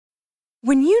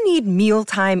When you need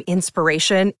mealtime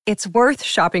inspiration, it's worth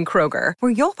shopping Kroger,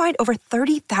 where you'll find over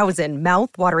 30,000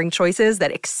 mouth-watering choices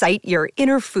that excite your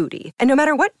inner foodie. And no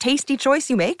matter what tasty choice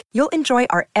you make, you'll enjoy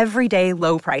our everyday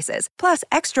low prices, plus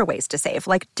extra ways to save,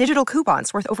 like digital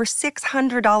coupons worth over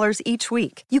 $600 each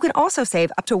week. You can also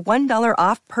save up to $1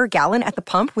 off per gallon at the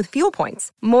pump with fuel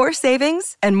points. More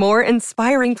savings and more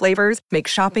inspiring flavors make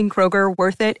shopping Kroger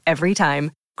worth it every time.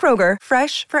 Kroger,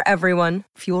 fresh for everyone.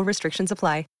 Fuel restrictions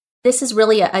apply. This is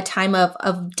really a time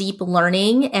of deep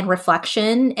learning and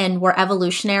reflection, and we're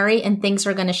evolutionary and things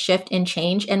are going to shift and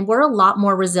change. And we're a lot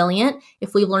more resilient.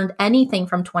 If we've learned anything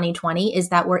from 2020 is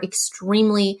that we're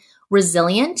extremely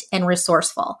resilient and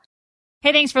resourceful.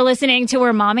 Hey, thanks for listening to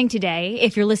We're Momming Today.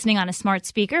 If you're listening on a smart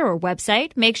speaker or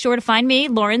website, make sure to find me,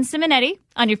 Lauren Simonetti,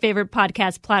 on your favorite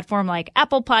podcast platform like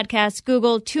Apple Podcasts,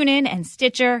 Google, TuneIn, and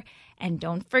Stitcher. And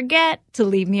don't forget to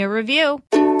leave me a review.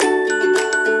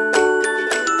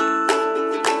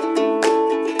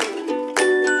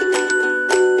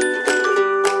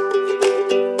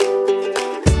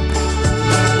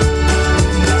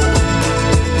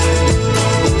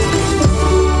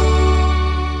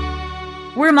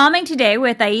 We're Momming Today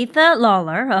with Aitha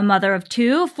Lawler, a mother of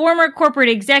two, former corporate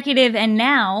executive, and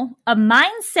now a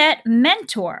mindset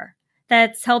mentor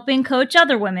that's helping coach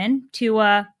other women to,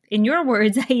 in your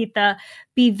words, Aitha,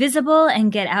 be visible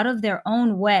and get out of their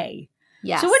own way.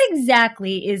 Yes. So what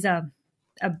exactly is a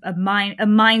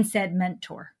mindset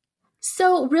mentor?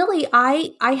 So really,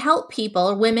 I help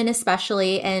people, women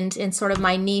especially, and sort of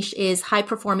my niche is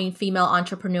high-performing female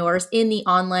entrepreneurs in the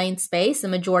online space. The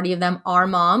majority of them are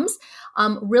moms,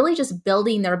 really just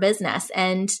building their business.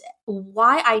 And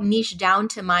why I niched down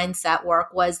to mindset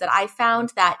work was that I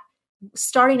found that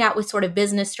starting out with sort of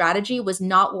business strategy was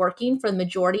not working for the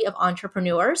majority of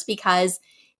entrepreneurs because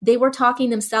they were talking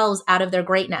themselves out of their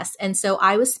greatness. And so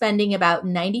I was spending about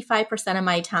 95% of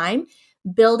my time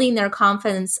building their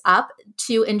confidence up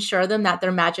to ensure them that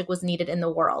their magic was needed in the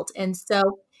world. And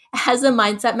so as a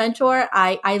mindset mentor,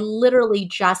 I literally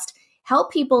just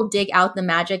help people dig out the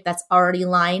magic that's already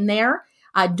lying there,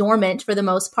 dormant for the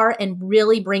most part, and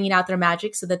really bringing out their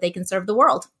magic so that they can serve the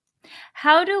world.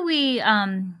 How do we,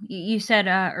 you said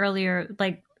earlier,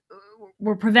 like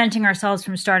we're preventing ourselves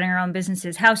from starting our own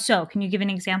businesses. How so? Can you give an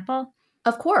example?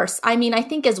 Of course. I mean, I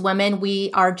think as women,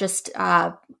 we are just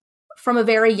from a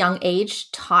very young age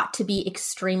taught to be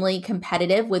extremely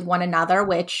competitive with one another,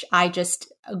 which I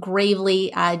just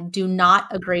gravely do not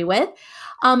agree with.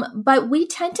 But we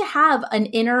tend to have an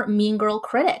inner mean girl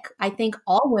critic. I think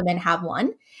all women have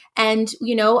one. And,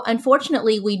 you know,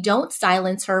 unfortunately, we don't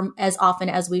silence her as often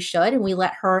as we should, and we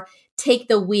let her take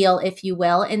the wheel, if you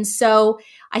will. And so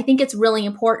I think it's really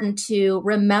important to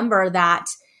remember that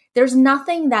there's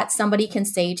nothing that somebody can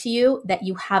say to you that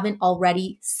you haven't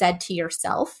already said to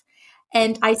yourself.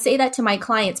 And I say that to my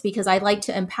clients because I like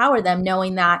to empower them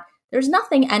knowing that there's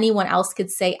nothing anyone else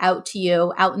could say out to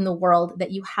you out in the world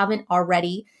that you haven't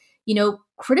already, you know,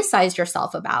 criticized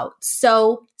yourself about.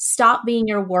 So stop being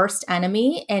your worst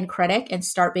enemy and critic and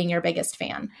start being your biggest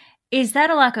fan. Is that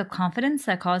a lack of confidence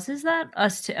that causes that,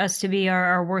 us to be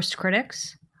our worst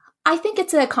critics? I think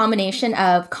it's a combination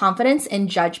of confidence and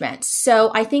judgment.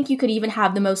 So I think you could even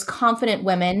have the most confident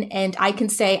women, and I can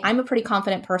say I'm a pretty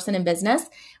confident person in business,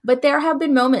 but there have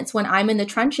been moments when I'm in the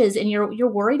trenches and you're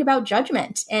worried about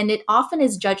judgment. And it often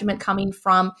is judgment coming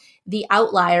from the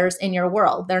outliers in your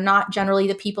world. They're not generally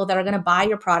the people that are going to buy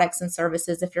your products and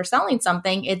services if you're selling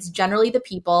something. It's generally the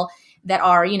people that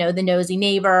are, you know, the nosy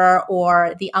neighbor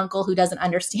or the uncle who doesn't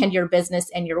understand your business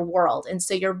and your world. And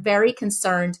so you're very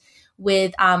concerned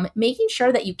with making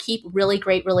sure that you keep really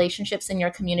great relationships in your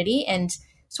community and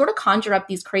sort of conjure up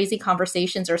these crazy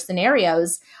conversations or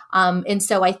scenarios. And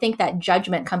so I think that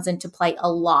judgment comes into play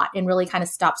a lot and really kind of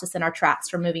stops us in our tracks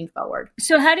from moving forward.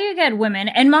 So how do you get women,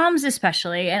 and moms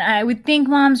especially, and I would think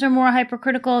moms are more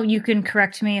hypercritical. You can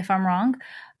correct me if I'm wrong.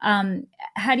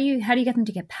 How do you get them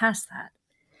to get past that?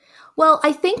 Well,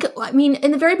 I mean,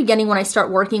 in the very beginning, when I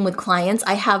start working with clients,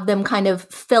 I have them kind of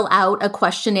fill out a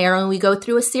questionnaire and we go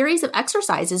through a series of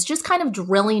exercises, just kind of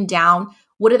drilling down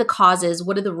what are the causes,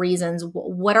 what are the reasons,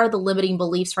 what are the limiting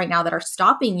beliefs right now that are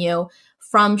stopping you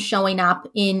from showing up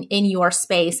in your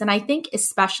space. And I think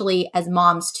especially as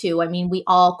moms too, I mean, we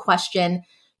all question,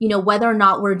 you know, whether or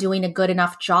not we're doing a good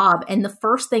enough job. And the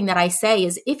first thing that I say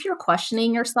is if you're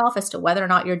questioning yourself as to whether or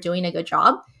not you're doing a good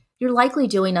job, you're likely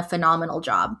doing a phenomenal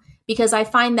job. Because I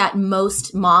find that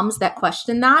most moms that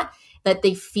question that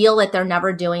they feel that they're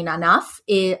never doing enough,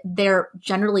 they're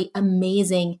generally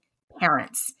amazing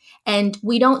parents. And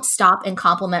we don't stop and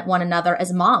compliment one another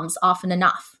as moms often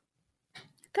enough.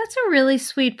 That's a really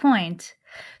sweet point.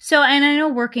 So, and I know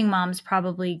working moms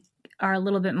probably are a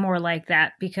little bit more like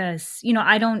that because, you know,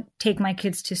 I don't take my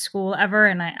kids to school ever.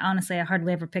 And I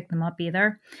hardly ever pick them up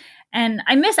either. And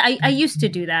I used to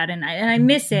do that and I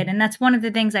miss it. And that's one of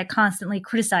the things I constantly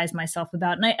criticize myself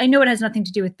about. And I know it has nothing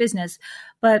to do with business,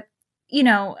 but, you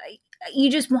know,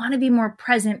 you just want to be more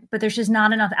present, but there's just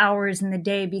not enough hours in the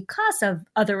day because of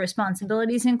other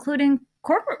responsibilities, including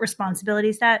corporate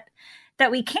responsibilities that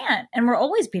we can't. And we're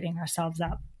always beating ourselves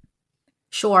up.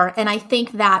 Sure. And I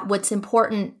think that what's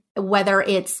important, whether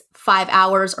it's 5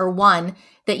 hours or one,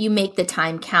 that you make the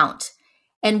time count.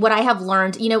 And what I have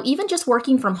learned, you know, even just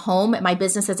working from home, my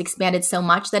business has expanded so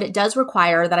much that it does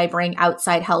require that I bring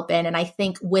outside help in. And I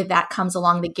think with that comes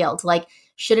along the guilt, like,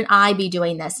 shouldn't I be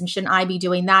doing this and shouldn't I be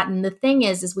doing that? And the thing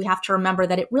is we have to remember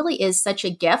that it really is such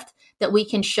a gift that we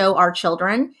can show our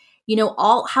children, you know,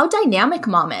 all how dynamic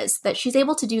mom is, that she's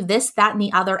able to do this, that, and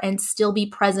the other and still be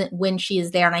present when she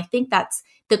is there. And I think that's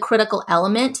the critical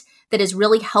element that has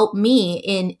really helped me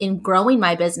in growing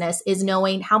my business, is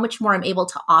knowing how much more I'm able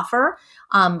to offer,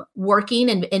 working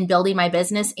and building my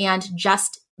business, and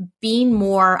just being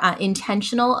more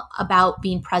intentional about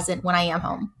being present when I am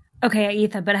home. Okay,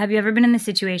 Aitha, but have you ever been in the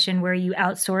situation where you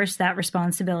outsource that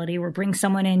responsibility or bring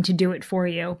someone in to do it for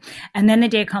you, and then the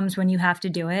day comes when you have to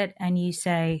do it and you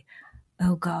say,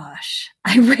 oh gosh,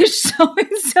 I wish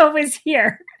so-and-so was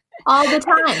here? All the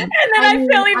time. And then I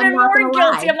feel even more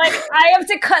guilty. I'm like, I have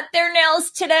to cut their nails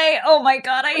today. Oh my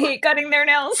God, I hate cutting their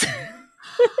nails.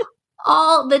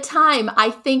 All the time.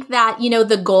 I think that, you know,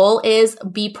 the goal is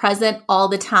be present all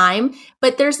the time,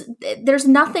 but there's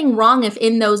nothing wrong if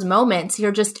in those moments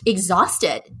you're just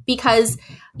exhausted, because,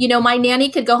 you know, my nanny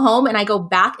could go home and I go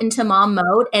back into mom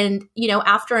mode. And, you know,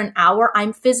 after an hour,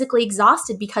 I'm physically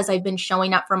exhausted because I've been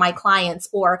showing up for my clients,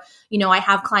 or, you know, I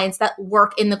have clients that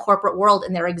work in the corporate world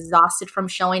and they're exhausted from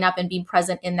showing up and being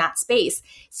present in that space.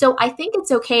 So I think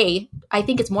it's okay. I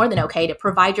think it's more than okay to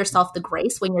provide yourself the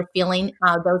grace when you're feeling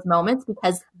those moments,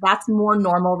 because that's more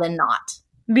normal than not.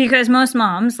 Because most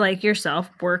moms like yourself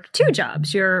work 2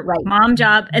 jobs, your mom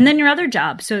job and then your other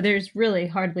job. So there's really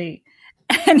hardly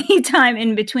any time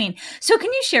in between. So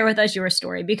can you share with us your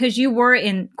story? Because you were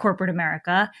in corporate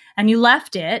America and you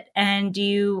left it, and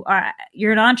you're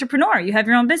an entrepreneur. You have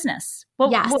your own business.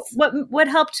 What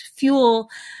helped fuel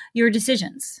your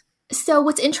decisions? So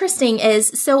what's interesting is,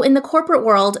 so in the corporate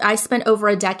world, I spent over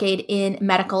a decade in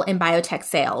medical and biotech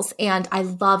sales, and I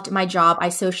loved my job. I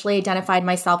socially identified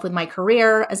myself with my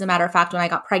career. As a matter of fact, when I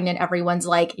got pregnant, everyone's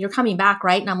like, you're coming back,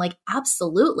 right? And I'm like,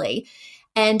 absolutely.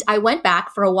 And I went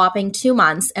back for a whopping 2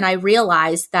 months, and I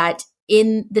realized that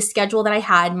in the schedule that I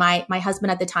had, my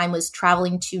husband at the time was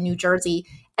traveling to New Jersey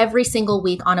every single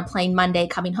week on a plane Monday,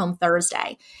 coming home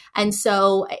Thursday. And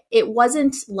so it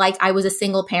wasn't like I was a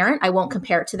single parent. I won't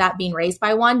compare it to that, being raised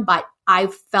by one, but I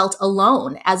felt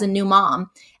alone as a new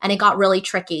mom, and it got really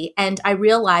tricky. And I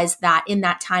realized that in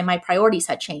that time, my priorities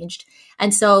had changed.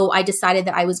 And so I decided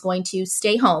that I was going to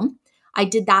stay home. I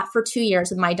did that for 2 years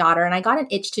with my daughter, and I got an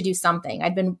itch to do something.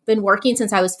 I'd been working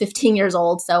since I was 15 years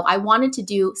old. So I wanted to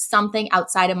do something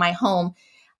outside of my home,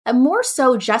 and more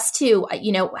so just to,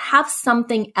 you know, have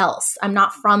something else. I'm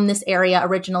not from this area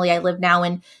originally. I live now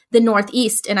in the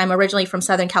Northeast, and I'm originally from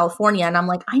Southern California. And I'm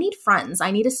like, I need friends.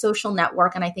 I need a social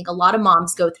network. And I think a lot of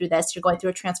moms go through this. You're going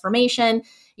through a transformation.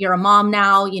 You're a mom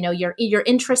now, you know, your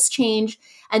interests change.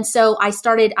 And so I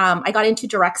started, I got into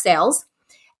direct sales.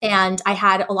 And I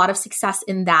had a lot of success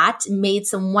in that, made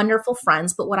some wonderful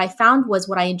friends. But what I found was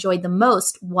what I enjoyed the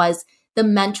most was the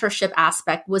mentorship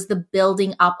aspect, was the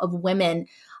building up of women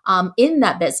in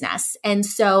that business. And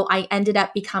so I ended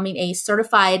up becoming a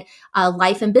certified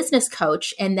life and business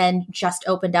coach, and then just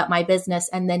opened up my business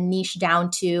and then niched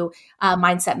down to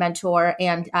mindset mentor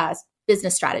and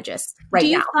business strategist right now.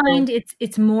 Do you find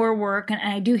it's more work? And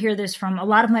I do hear this from a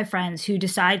lot of my friends who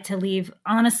decide to leave,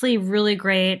 honestly, really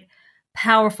great,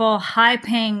 powerful,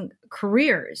 high-paying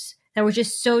careers that were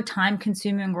just so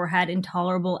time-consuming or had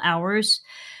intolerable hours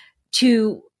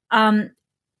to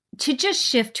just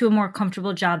shift to a more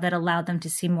comfortable job that allowed them to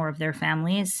see more of their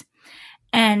families.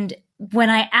 And when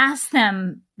I ask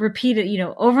them repeated, you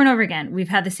know, over and over again, we've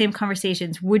had the same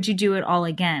conversations, would you do it all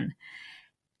again?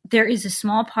 There is a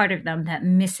small part of them that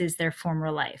misses their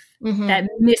former life, that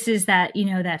misses that, you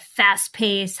know, that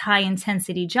fast-paced,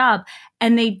 high-intensity job.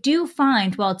 And they do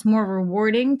find, while it's more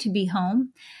rewarding to be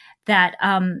home, that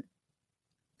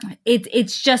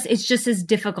it's just as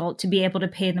difficult to be able to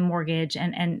pay the mortgage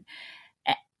and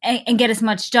get as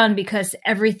much done, because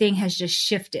everything has just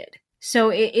shifted. So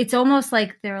it's almost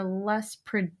like they're less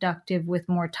productive with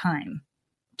more time.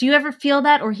 Do you ever feel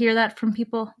that or hear that from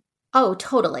people? Oh,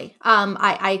 totally.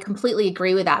 I completely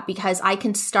agree with that because I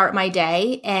can start my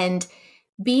day and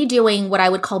be doing what I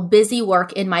would call busy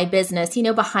work in my business,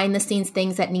 behind the scenes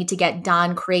things that need to get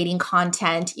done, creating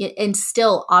content, and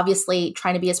still obviously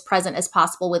trying to be as present as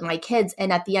possible with my kids.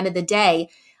 And at the end of the day,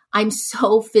 I'm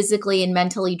so physically and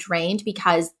mentally drained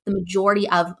because the majority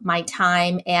of my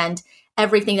time and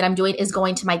everything that I'm doing is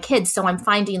going to my kids. So I'm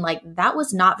finding like that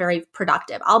was not very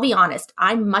productive. I'll be honest.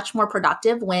 I'm much more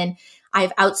productive when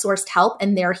I've outsourced help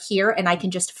and they're here and I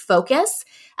can just focus.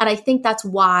 And I think that's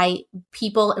why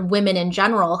people and women in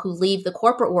general who leave the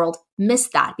corporate world miss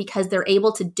that because they're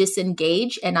able to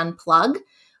disengage and unplug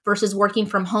versus working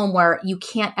from home where you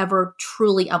can't ever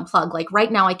truly unplug. Like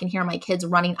right now, I can hear my kids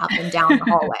running up and down the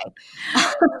hallway.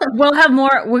 We'll have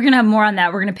more. We're going to have more on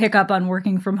that. We're going to pick up on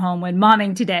working from home when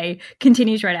Momming Today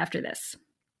continues right after this.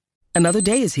 Another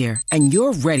day is here and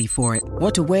you're ready for it.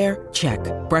 What to wear? Check.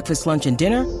 Breakfast, lunch, and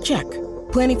dinner? Check.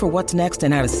 Planning for what's next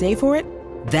and how to save for it?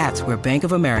 That's where Bank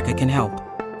of America can help.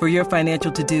 For your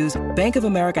financial to-dos, Bank of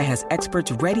America has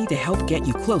experts ready to help get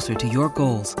you closer to your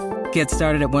goals. Get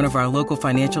started at one of our local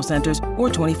financial centers or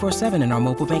 24/7 in our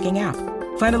mobile banking app.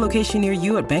 Find a location near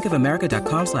you at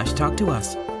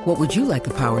bankofamerica.com/talktous. What would you like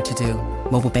the power to do?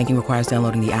 Mobile banking requires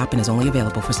downloading the app and is only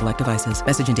available for select devices.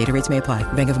 Message and data rates may apply.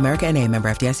 Bank of America N.A., member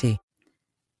FDIC.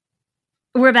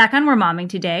 We're back on We're Momming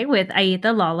Today with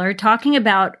Aitha Lawler talking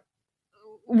about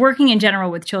working in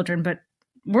general with children, but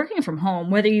working from home,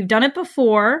 whether you've done it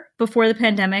before the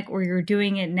pandemic or you're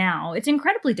doing it now, it's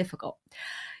incredibly difficult.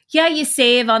 Yeah, you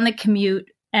save on the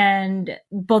commute and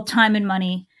both time and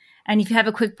money. And if you have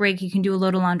a quick break, you can do a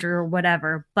load of laundry or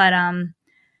whatever. But,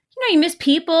 you miss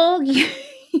people, you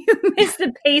miss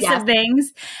the pace of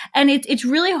things. And it's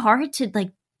really hard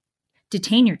to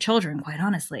detain your children, quite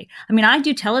honestly. I mean, I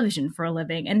do television for a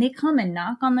living and they come and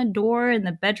knock on the door in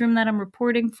the bedroom that I'm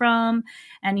reporting from.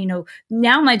 And,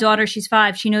 now my daughter, she's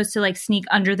 5, she knows to sneak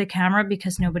under the camera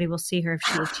because nobody will see her if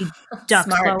she ducks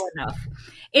low enough.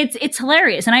 It's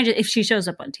hilarious. And if she shows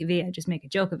up on TV, I just make a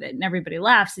joke of it and everybody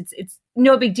laughs. It's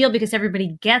no big deal because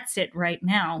everybody gets it right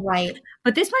now. Right.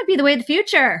 But this might be the way of the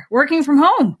future, working from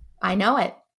home. I know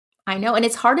it. And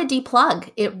it's hard to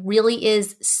deplug. It really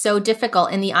is so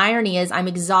difficult. And the irony is I'm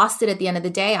exhausted at the end of the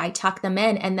day. I tuck them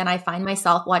in and then I find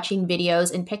myself watching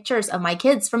videos and pictures of my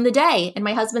kids from the day. And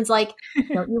my husband's like,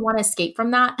 don't you want to escape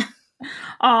from that?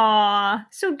 Aw,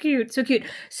 so cute. So cute.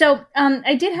 So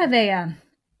I did have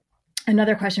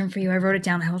another question for you. I wrote it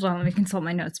down. Hold on. Let me consult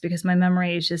my notes because my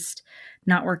memory is just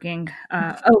not working.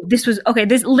 This is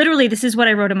what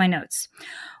I wrote in my notes.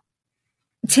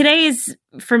 Today is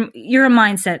you're a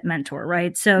mindset mentor,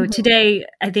 right? So today,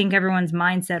 I think everyone's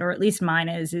mindset, or at least mine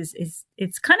is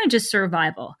it's kind of just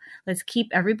survival. Let's keep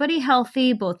everybody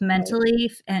healthy, both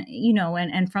mentally and,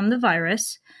 and from the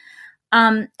virus.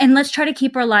 And let's try to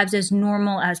keep our lives as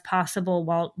normal as possible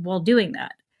while doing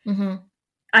that. Mm-hmm.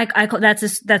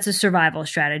 That's a survival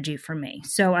strategy for me.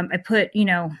 So I put,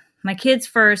 my kids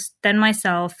first, then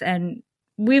myself, and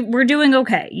we're doing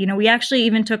okay. We actually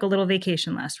even took a little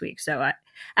vacation last week. So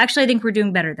I think we're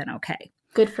doing better than okay.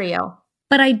 Good for you.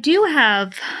 But I do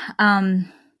have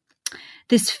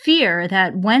this fear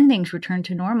that when things return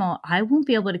to normal, I won't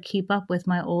be able to keep up with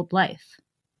my old life.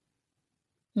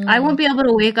 I won't be able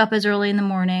to wake up as early in the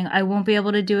morning. I won't be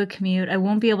able to do a commute. I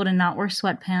won't be able to not wear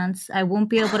sweatpants. I won't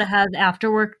be able to have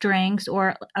after work drinks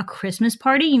or a Christmas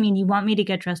party. You mean you want me to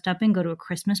get dressed up and go to a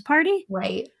Christmas party?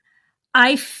 Right.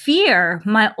 I fear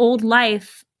my old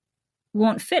life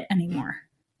won't fit anymore.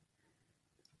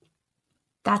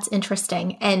 That's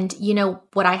interesting. And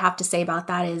what I have to say about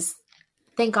that is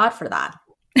thank God for that.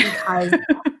 Because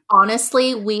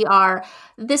honestly,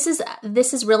 this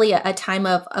is really a time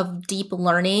of deep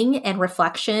learning and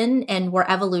reflection, and we're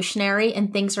evolutionary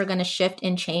and things are going to shift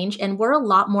and change. And we're a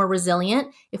lot more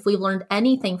resilient. If we've learned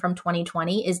anything from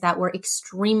 2020 is that we're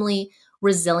extremely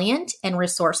resilient and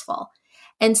resourceful.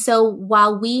 And so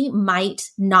while we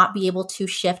might not be able to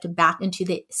shift back into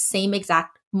the same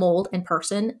exact mold and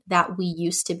person that we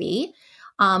used to be,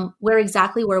 we're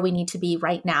exactly where we need to be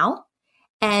right now.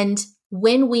 And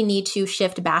when we need to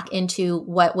shift back into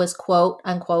what was quote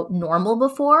unquote normal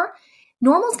before,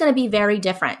 normal is going to be very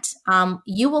different.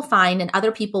 You will find, and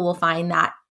other people will find,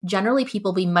 that generally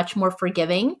people will be much more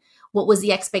forgiving. What was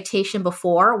the expectation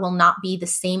before will not be the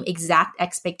same exact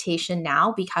expectation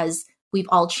now because we've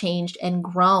all changed and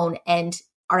grown and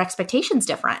our expectations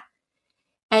different.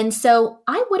 And so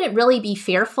I wouldn't really be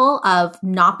fearful of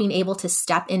not being able to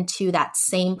step into that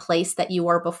same place that you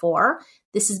were before.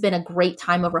 This has been a great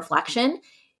time of reflection.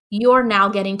 You're now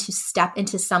getting to step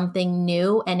into something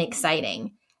new and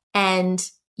exciting. And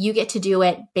you get to do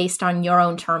it based on your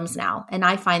own terms now. And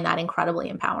I find that incredibly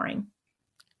empowering.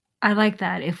 I like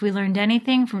that. If we learned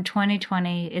anything from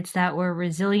 2020, it's that we're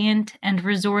resilient and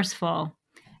resourceful.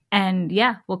 And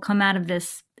yeah, we'll come out of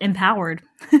this empowered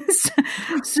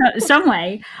some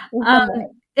way.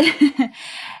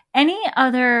 Any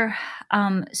other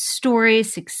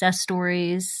stories, success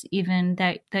stories, even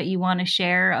that you want to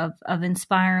share of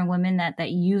inspiring women that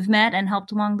you've met and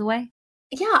helped along the way?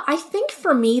 Yeah, I think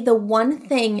for me, the one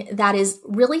thing that has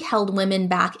really held women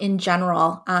back in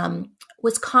general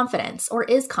was confidence, or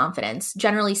is confidence,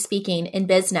 generally speaking, in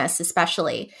business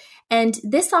especially. And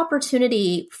this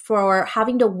opportunity for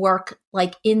having to work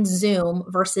like in Zoom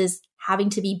versus having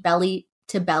to be belly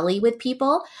to belly with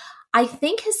people, I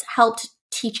think has helped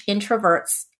teach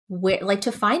introverts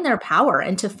to find their power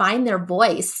and to find their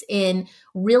voice in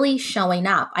really showing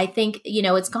up. I think,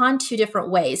 it's gone two different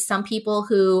ways. Some people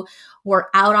who were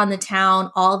out on the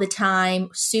town all the time,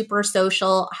 super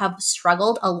social, have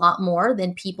struggled a lot more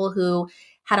than people who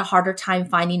had a harder time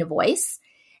finding a voice.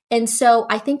 And so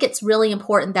I think it's really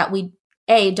important that we,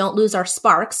 don't lose our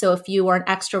spark. So if you were an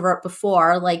extrovert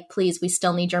before, please, we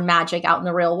still need your magic out in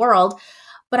the real world.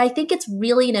 But I think it's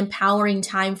really an empowering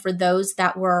time for those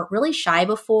that were really shy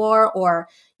before, or,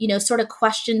 sort of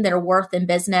questioned their worth in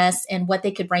business and what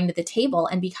they could bring to the table.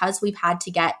 And because we've had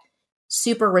to get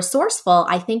super resourceful,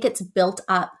 I think it's built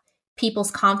up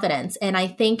people's confidence. And I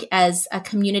think as a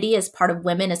community, as part of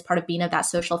women, as part of being of that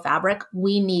social fabric,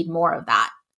 we need more of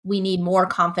that. We need more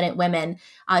confident women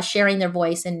sharing their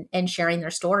voice and sharing their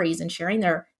stories and sharing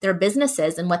their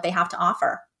businesses and what they have to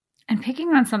offer. And picking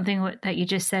on something that you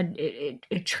just said,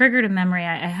 it triggered a memory.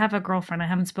 I have a girlfriend, I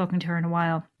haven't spoken to her in a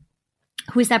while,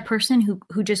 who is that person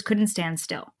who just couldn't stand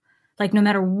still. Like no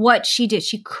matter what she did,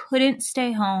 she couldn't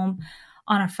stay home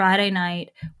on a Friday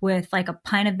night with like a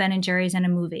pint of Ben and Jerry's and a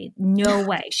movie. No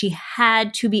way. She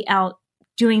had to be out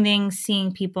doing things,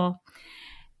 seeing people.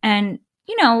 And,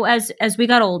 as we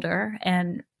got older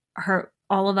and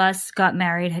all of us got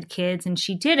married, had kids, and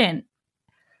she didn't,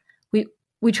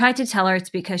 we tried to tell her it's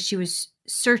because she was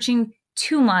searching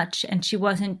too much and she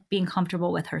wasn't being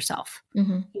comfortable with herself.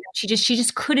 Mm-hmm. She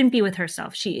just couldn't be with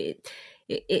herself. She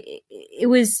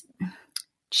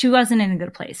wasn't in a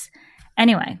good place.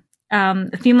 Anyway,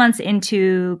 a few months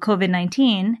into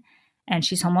COVID-19, and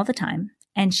she's home all the time,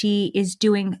 and she is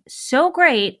doing so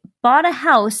great, bought a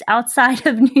house outside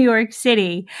of New York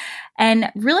City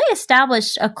and really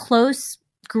established a close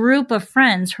group of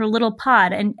friends, her little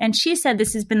pod. And she said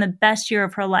this has been the best year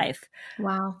of her life.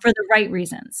 Wow. For the right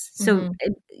reasons. So,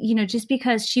 just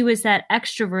because she was that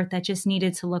extrovert that just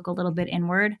needed to look a little bit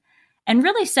inward and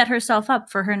really set herself up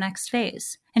for her next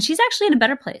phase. And she's actually in a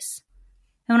better place.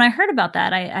 And when I heard about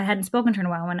that, I hadn't spoken to her in a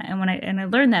while. And I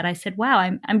learned that, I said, wow,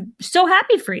 I'm so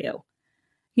happy for you.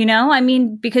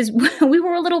 Because we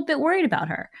were a little bit worried about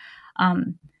her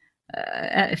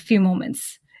a few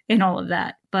moments in all of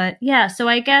that. But yeah, so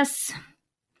I guess,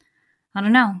 I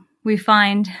don't know, we're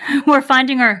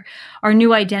finding our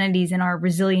new identities in our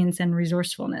resilience and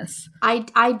resourcefulness.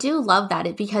 I do love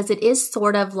that because it is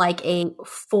sort of like a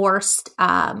forced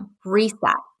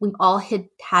reset. We've all had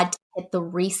to hit the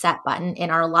reset button in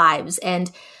our lives.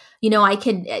 And, I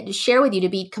can share with you, to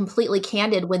be completely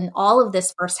candid, when all of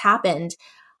this first happened,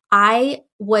 I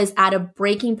was at a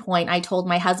breaking point. I told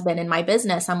my husband in my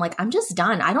business, I'm like, I'm just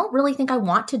done. I don't really think I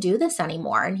want to do this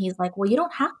anymore. And he's like, well, you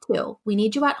don't have to. We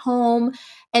need you at home.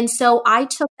 And so I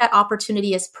took that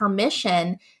opportunity as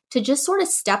permission to just sort of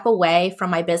step away from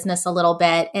my business a little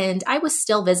bit. And I was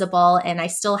still visible and I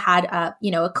still had a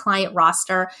client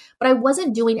roster, but I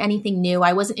wasn't doing anything new.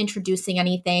 I wasn't introducing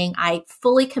anything. I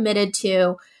fully committed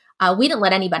to we didn't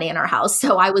let anybody in our house.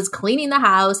 So I was cleaning the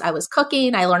house. I was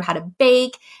cooking. I learned how to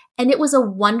bake. And it was a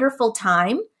wonderful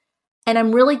time. And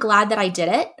I'm really glad that I did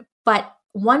it. But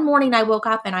one morning I woke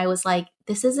up and I was like,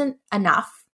 this isn't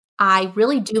enough. I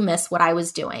really do miss what I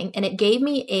was doing. And it gave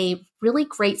me a really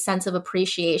great sense of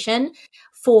appreciation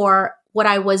for what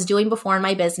I was doing before in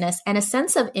my business and a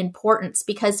sense of importance,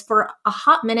 because for a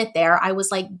hot minute there, I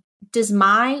was like, does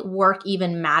my work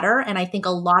even matter? And I think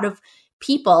a lot of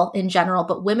people in general,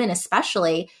 but women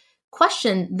especially,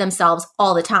 question themselves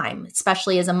all the time,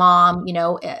 especially as a mom,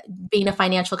 being a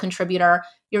financial contributor,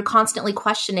 you're constantly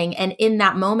questioning. And in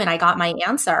that moment, I got my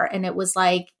answer. And it was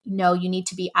like, no, you need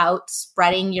to be out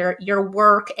spreading your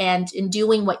work and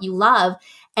doing what you love.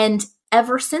 And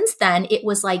ever since then, it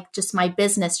was like just my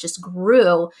business just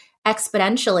grew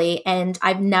exponentially and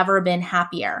I've never been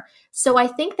happier. So I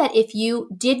think that if you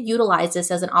did utilize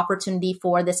this as an opportunity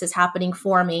for this is happening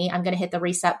for me, I'm going to hit the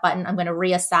reset button, I'm going to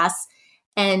reassess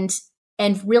and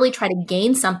and really try to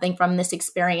gain something from this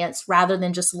experience rather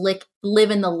than just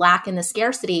live in the lack and the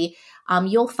scarcity,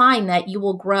 you'll find that you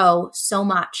will grow so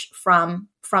much from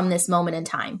this moment in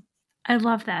time. I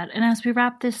love that. And as we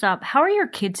wrap this up, how are your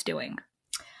kids doing?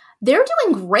 They're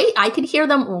doing great. I could hear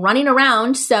them running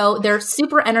around, so they're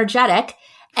super energetic.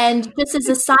 And just as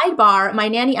a sidebar, my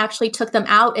nanny actually took them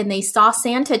out and they saw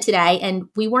Santa today. And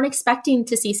we weren't expecting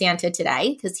to see Santa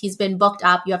today because he's been booked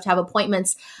up. You have to have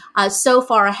appointments so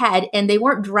far ahead. And they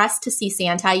weren't dressed to see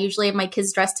Santa. I usually have my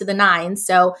kids dressed to the nines.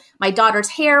 So my daughter's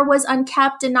hair was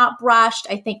unkept and not brushed.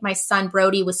 I think my son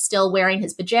Brody was still wearing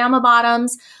his pajama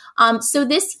bottoms. So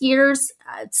this year's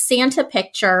Santa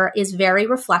picture is very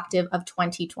reflective of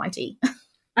 2020.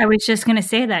 I was just going to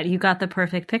say that. You got the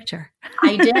perfect picture.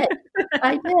 I did.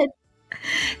 I did.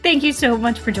 Thank you so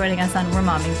much for joining us on We're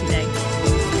Momming Today.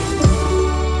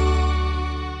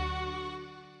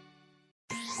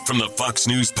 From the Fox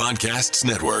News Podcasts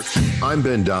Network. I'm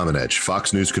Ben Domenech,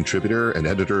 Fox News contributor and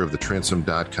editor of the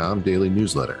Transom.com daily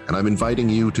newsletter, and I'm inviting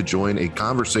you to join a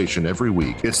conversation every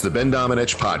week. It's the Ben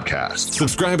Domenech Podcast.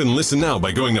 Subscribe and listen now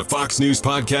by going to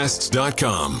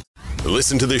foxnewspodcasts.com.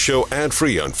 Listen to the show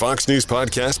ad-free on Fox News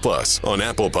Podcast Plus, on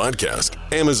Apple Podcast,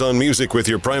 Amazon Music with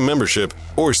your Prime membership,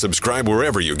 or subscribe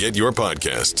wherever you get your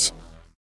podcasts.